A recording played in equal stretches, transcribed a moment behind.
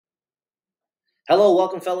Hello,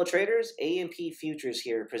 welcome fellow traders. A&P Futures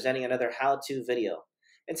here presenting another how-to video.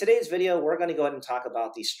 In today's video, we're going to go ahead and talk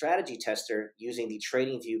about the strategy tester using the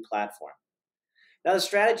TradingView platform. Now, the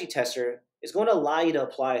strategy tester is going to allow you to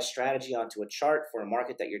apply a strategy onto a chart for a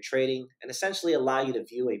market that you're trading and essentially allow you to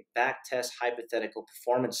view a backtest hypothetical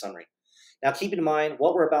performance summary. Now, keep in mind,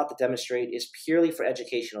 what we're about to demonstrate is purely for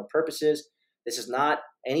educational purposes. This is not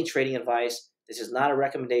any trading advice. This is not a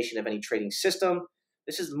recommendation of any trading system.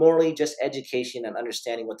 This is morally just education and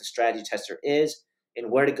understanding what the strategy tester is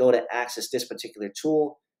and where to go to access this particular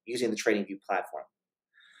tool using the TradingView platform.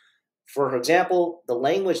 For example, the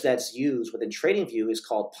language that's used within TradingView is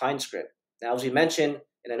called Pine Script. Now, as we mentioned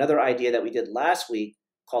in another idea that we did last week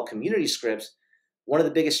called community scripts, one of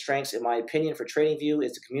the biggest strengths, in my opinion, for TradingView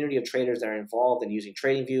is the community of traders that are involved in using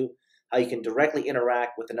TradingView, how you can directly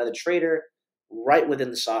interact with another trader right within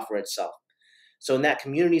the software itself. So in that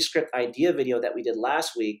community script idea video that we did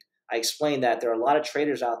last week, I explained that there are a lot of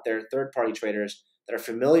traders out there, third-party traders, that are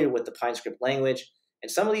familiar with the Pine Script language.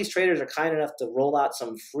 And some of these traders are kind enough to roll out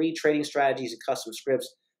some free trading strategies and custom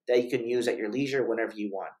scripts that you can use at your leisure whenever you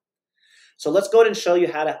want. So let's go ahead and show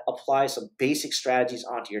you how to apply some basic strategies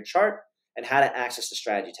onto your chart and how to access the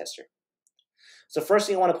strategy tester. So first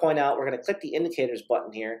thing I want to point out, we're going to click the indicators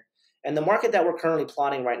button here. And the market that we're currently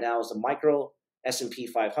plotting right now is the micro S&P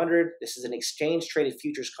 500. This is an exchange-traded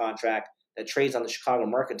futures contract that trades on the Chicago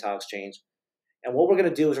Mercantile Exchange. And what we're going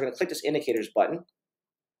to do is we're going to click this indicators button.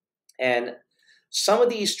 And some of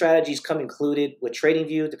these strategies come included with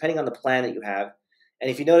TradingView, depending on the plan that you have. And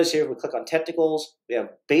if you notice here, we click on technicals, we have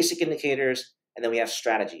basic indicators, and then we have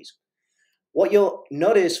strategies. What you'll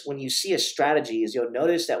notice when you see a strategy is you'll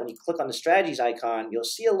notice that when you click on the strategies icon, you'll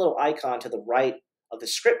see a little icon to the right of the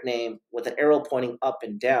script name with an arrow pointing up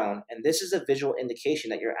and down. And this is a visual indication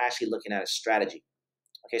that you're actually looking at a strategy.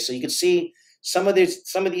 Okay, so you can see some of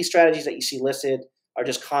these strategies that you see listed are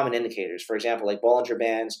just common indicators. For example, like Bollinger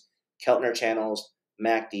Bands, Keltner channels,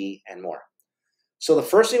 MACD, and more. So the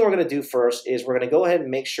first thing we're going to do first is we're going to go ahead and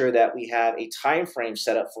make sure that we have a time frame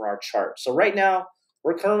set up for our chart. So right now,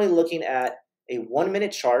 we're currently looking at a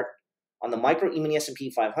 1-minute chart on the micro E-mini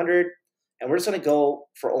S&P 500, and we're just going to go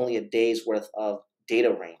for only a day's worth of data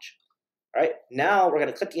range. All right, now we're going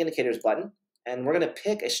to click the indicators button, and we're going to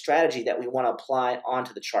pick a strategy that we want to apply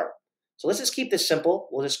onto the chart. So let's just keep this simple.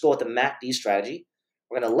 We'll just go with the MACD strategy.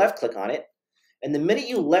 We're going to left click on it. And the minute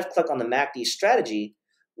you left click on the MACD strategy,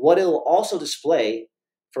 what it will also display,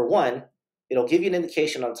 for one, it'll give you an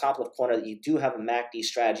indication on the top left corner that you do have a MACD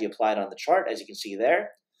strategy applied on the chart, as you can see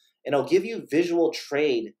there. And it'll give you visual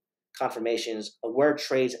trade confirmations of where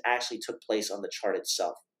trades actually took place on the chart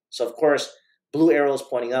itself. So of course, blue arrows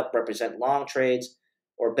pointing up represent long trades,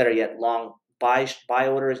 or better yet, long buy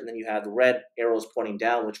orders, and then you have the red arrows pointing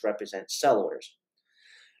down, which represent sell orders.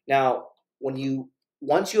 Now,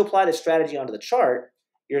 once you apply the strategy onto the chart,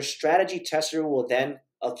 your strategy tester will then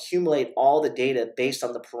accumulate all the data based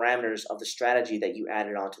on the parameters of the strategy that you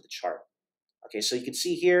added onto the chart. Okay, so you can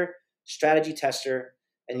see here, strategy tester,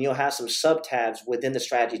 and you'll have some sub-tabs within the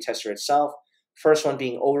strategy tester itself. First one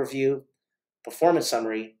being overview, performance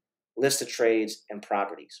summary, list of trades, and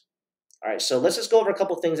properties. All right, so let's just go over a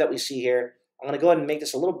couple things that we see here. I'm going to go ahead and make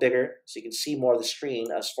this a little bigger so you can see more of the screen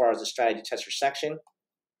as far as the strategy tester section.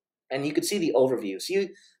 And you can see the overview. So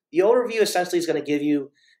the overview essentially is going to give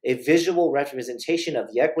you a visual representation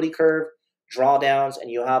of the equity curve, drawdowns, and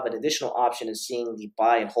you'll have an additional option in seeing the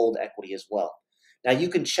buy and hold equity as well. Now you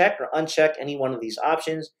can check or uncheck any one of these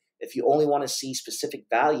options if you only want to see specific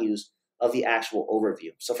values of the actual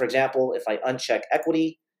overview. So for example, if I uncheck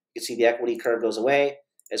equity, you can see the equity curve goes away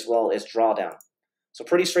as well as drawdown. So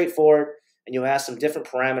pretty straightforward, and you'll have some different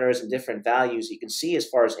parameters and different values you can see as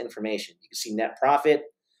far as information. You can see net profit,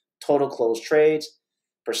 total closed trades,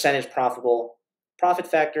 percentage profitable, profit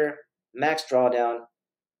factor, max drawdown,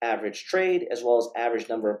 average trade, as well as average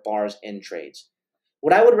number of bars in trades.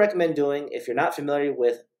 What I would recommend doing, if you're not familiar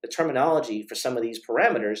with the terminology for some of these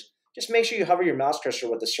parameters, just make sure you hover your mouse cursor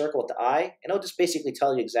with the circle with the eye, and it'll just basically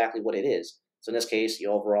tell you exactly what it is. So in this case, the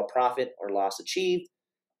overall profit or loss achieved.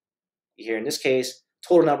 Here in this case,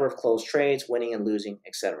 total number of closed trades, winning and losing,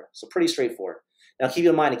 etc. So pretty straightforward. Now keep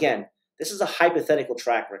in mind, again, this is a hypothetical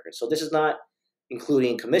track record. So this is not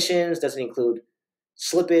including commissions, doesn't include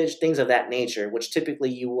slippage, things of that nature, which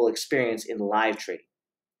typically you will experience in live trading.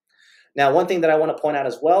 Now, one thing that I want to point out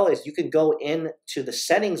as well is you can go into the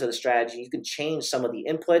settings of the strategy. You can change some of the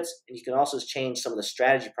inputs, and you can also change some of the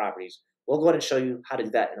strategy properties. We'll go ahead and show you how to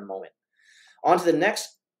do that in a moment. On to the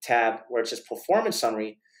next tab where it says performance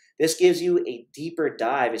summary. This gives you a deeper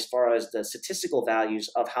dive as far as the statistical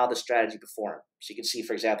values of how the strategy performed. So you can see,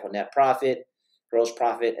 for example, net profit, gross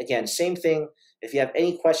profit. Again, same thing. If you have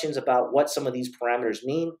any questions about what some of these parameters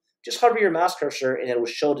mean, just hover your mouse cursor and it will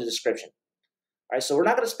show the description. All right, so we're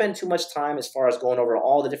not going to spend too much time as far as going over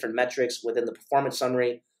all the different metrics within the performance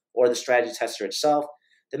summary or the strategy tester itself.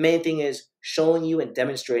 The main thing is showing you and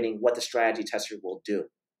demonstrating what the strategy tester will do.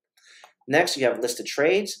 Next, you have listed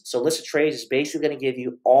trades. So listed trades is basically going to give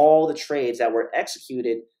you all the trades that were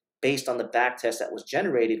executed based on the backtest that was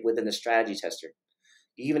generated within the strategy tester.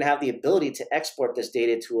 You even have the ability to export this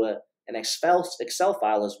data to an Excel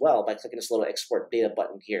file as well by clicking this little export data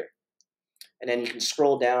button here. And then you can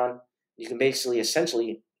scroll down. You can basically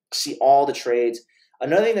essentially see all the trades.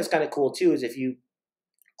 Another thing that's kind of cool too is if you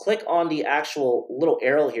click on the actual little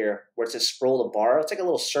arrow here where it says scroll to bar, it's like a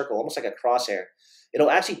little circle, almost like a crosshair.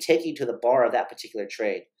 It'll actually take you to the bar of that particular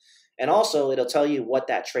trade. And also it'll tell you what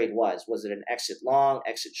that trade was. Was it an exit long,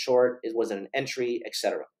 exit short? Was it an entry,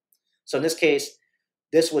 etc. So in this case,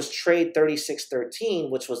 this was trade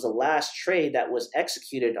 3613, which was the last trade that was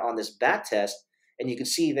executed on this back test. And you can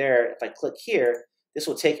see there, if I click here, this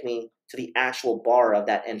will take me to the actual bar of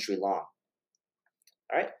that entry long.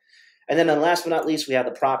 All right. And then last but not least, we have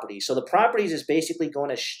the properties. So the properties is basically going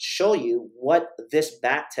to show you what this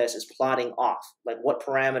back test is plotting off, like what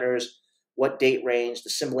parameters, what date range, the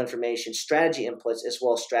symbol information, strategy inputs, as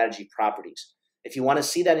well as strategy properties. If you want to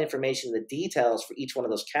see that information, the details for each one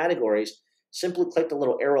of those categories, simply click the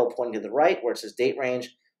little arrow pointing to the right where it says date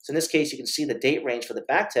range. So in this case, you can see the date range for the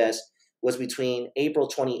back test was between April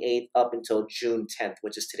 28th up until June 10th,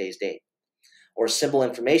 which is today's date. Or symbol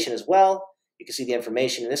information as well. You can see the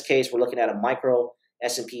information. In this case, we're looking at a micro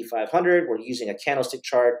S&P 500. We're using a candlestick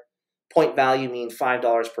chart. Point value means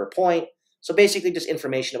 $5 per point. So basically just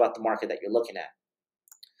information about the market that you're looking at.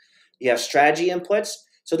 You have strategy inputs.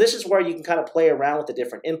 So this is where you can kind of play around with the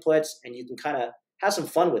different inputs and you can kind of have some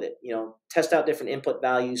fun with it. You know, test out different input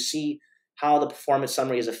values, see how the performance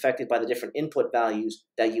summary is affected by the different input values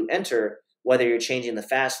that you enter, whether you're changing the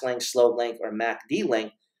fast length, slow length, or MACD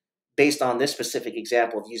length, based on this specific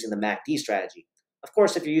example of using the MACD strategy. Of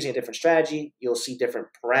course, if you're using a different strategy, you'll see different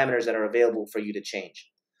parameters that are available for you to change.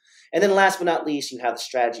 And then last but not least, you have the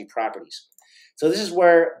strategy properties. So this is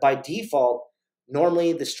where, by default,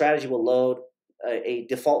 normally the strategy will load a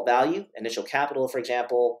default value, initial capital, for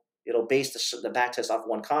example. It'll base the backtest off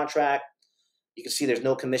one contract. You can see there's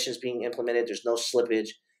no commissions being implemented. There's no slippage.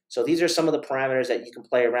 So these are some of the parameters that you can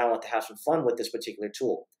play around with to have some fun with this particular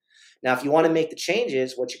tool. Now, if you want to make the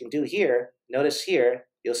changes, what you can do here, notice here,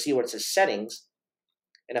 you'll see where it says settings.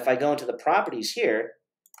 And if I go into the properties here,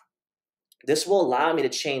 this will allow me to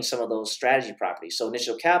change some of those strategy properties. So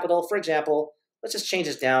initial capital, for example, let's just change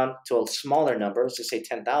this down to a smaller number. Let's just say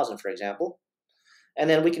 10,000, for example. And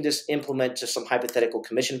then we can just implement just some hypothetical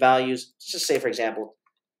commission values. Let's just say, for example,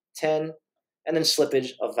 10, and then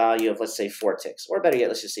slippage of value of, let's say, 4 ticks. Or better yet,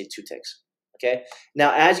 let's just say 2 ticks. Okay.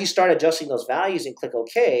 Now, as you start adjusting those values and click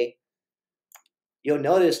OK, you'll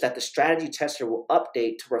notice that the strategy tester will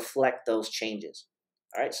update to reflect those changes.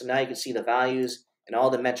 All right. So now you can see the values and all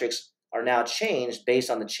the metrics are now changed based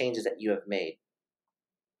on the changes that you have made.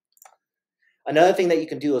 Another thing that you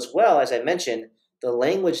can do as well, as I mentioned, the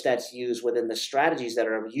language that's used within the strategies that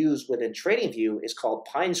are used within TradingView is called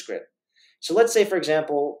PineScript. So let's say, for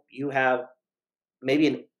example, you have maybe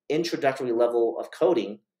an introductory level of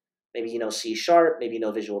coding. Maybe you know C#, maybe you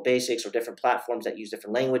know Visual Basics or different platforms that use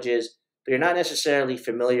different languages, but you're not necessarily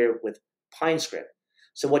familiar with PineScript.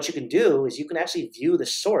 So what you can do is you can actually view the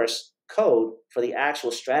source code for the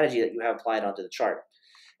actual strategy that you have applied onto the chart.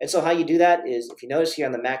 And so how you do that is, if you notice here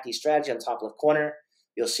on the MACD strategy on the top left corner,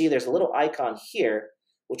 you'll see there's a little icon here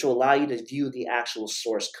which will allow you to view the actual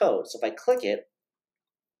source code. So if I click it,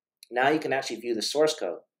 now you can actually view the source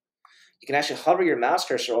code. You can actually hover your mouse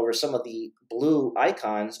cursor over some of the blue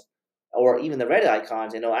icons or even the red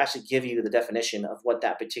icons, and it'll actually give you the definition of what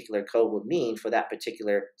that particular code would mean for that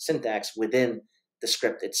particular syntax within the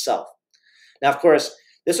script itself. Now, of course,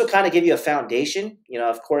 this will kind of give you a foundation. You know,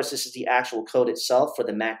 of course, this is the actual code itself for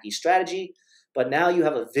the MACD strategy, but now you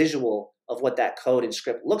have a visual of what that code and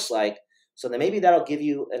script looks like. So then maybe that'll give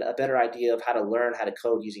you a better idea of how to learn how to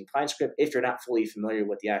code using PineScript if you're not fully familiar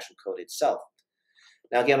with the actual code itself.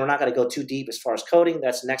 Now, again, we're not going to go too deep as far as coding.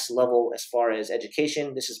 That's next level as far as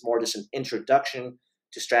education. This is more just an introduction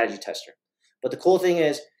to strategy tester. But the cool thing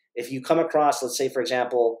is, if you come across, let's say, for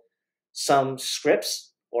example, some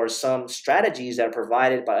scripts or some strategies that are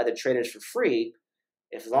provided by other traders for free,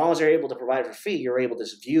 as long as they're able to provide it for free, you're able to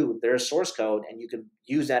view their source code, and you can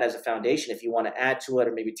use that as a foundation if you want to add to it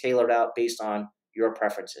or maybe tailor it out based on your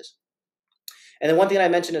preferences. And then one thing I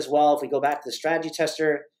mentioned as well, if we go back to the strategy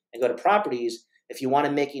tester and go to properties, If you want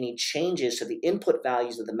to make any changes to the input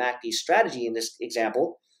values of the MACD strategy in this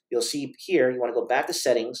example, you'll see here, you want to go back to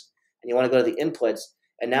settings and you want to go to the inputs.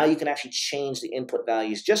 And now you can actually change the input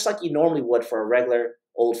values just like you normally would for a regular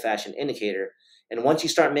old-fashioned indicator. And once you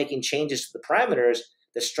start making changes to the parameters,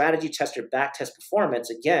 the strategy tester backtest performance,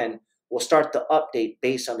 again, will start to update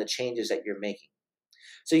based on the changes that you're making.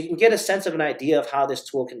 So you can get a sense of an idea of how this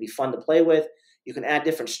tool can be fun to play with. You can add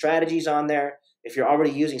different strategies on there. If you're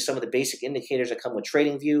already using some of the basic indicators that come with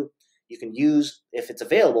TradingView, you can use if it's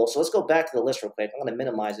available. So let's go back to the list real quick. I'm going to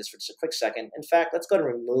minimize this for just a quick second. In fact, let's go to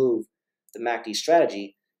remove the MACD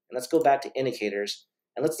strategy, and let's go back to indicators,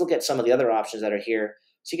 and let's look at some of the other options that are here.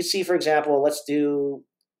 So you can see, for example, let's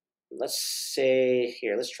say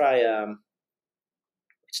here, let's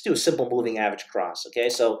do a simple moving average cross, okay?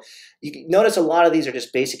 So you can notice a lot of these are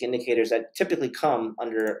just basic indicators that typically come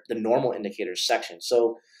under the normal indicators section.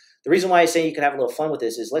 So the reason why I say you can have a little fun with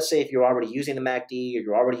this is, let's say if you're already using the MACD, or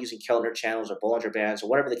you're already using Keltner channels or Bollinger Bands or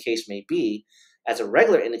whatever the case may be, as a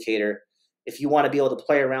regular indicator, if you want to be able to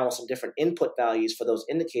play around with some different input values for those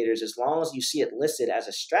indicators, as long as you see it listed as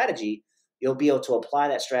a strategy, you'll be able to apply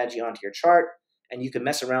that strategy onto your chart, and you can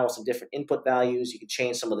mess around with some different input values. You can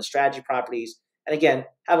change some of the strategy properties, and again,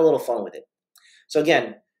 have a little fun with it. So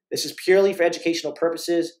again, this is purely for educational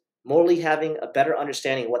purposes, morely having a better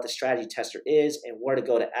understanding of what the strategy tester is and where to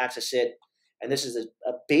go to access it. And this is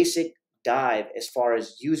a basic dive as far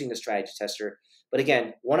as using the strategy tester. But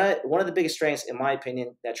again, one of the biggest strengths, in my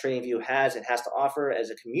opinion, that TradingView has and has to offer as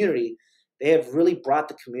a community, they have really brought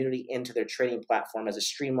the community into their trading platform as a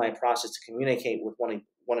streamlined process to communicate with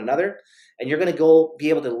one another. And you're going to be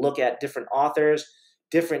able to look at different authors,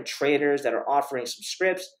 different traders that are offering some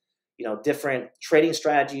scripts, different trading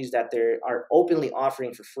strategies that they are openly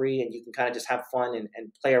offering for free, and you can kind of just have fun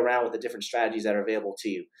and play around with the different strategies that are available to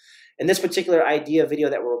you. In this particular idea video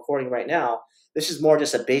that we're recording right now, this is more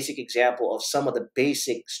just a basic example of some of the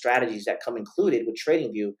basic strategies that come included with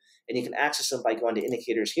TradingView, and you can access them by going to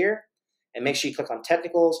indicators here, and make sure you click on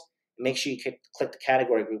technicals, and make sure you click the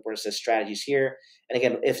category group where it says strategies here. And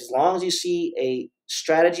again, as long as you see a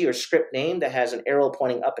strategy or script name that has an arrow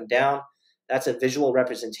pointing up and down, that's a visual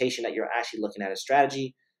representation that you're actually looking at a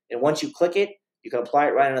strategy. And once you click it, you can apply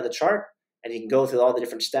it right onto the chart, and you can go through all the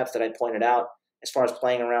different steps that I pointed out as far as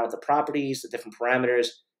playing around with the properties, the different parameters,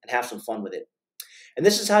 and have some fun with it. And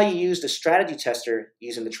this is how you use the strategy tester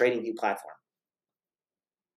using the TradingView platform.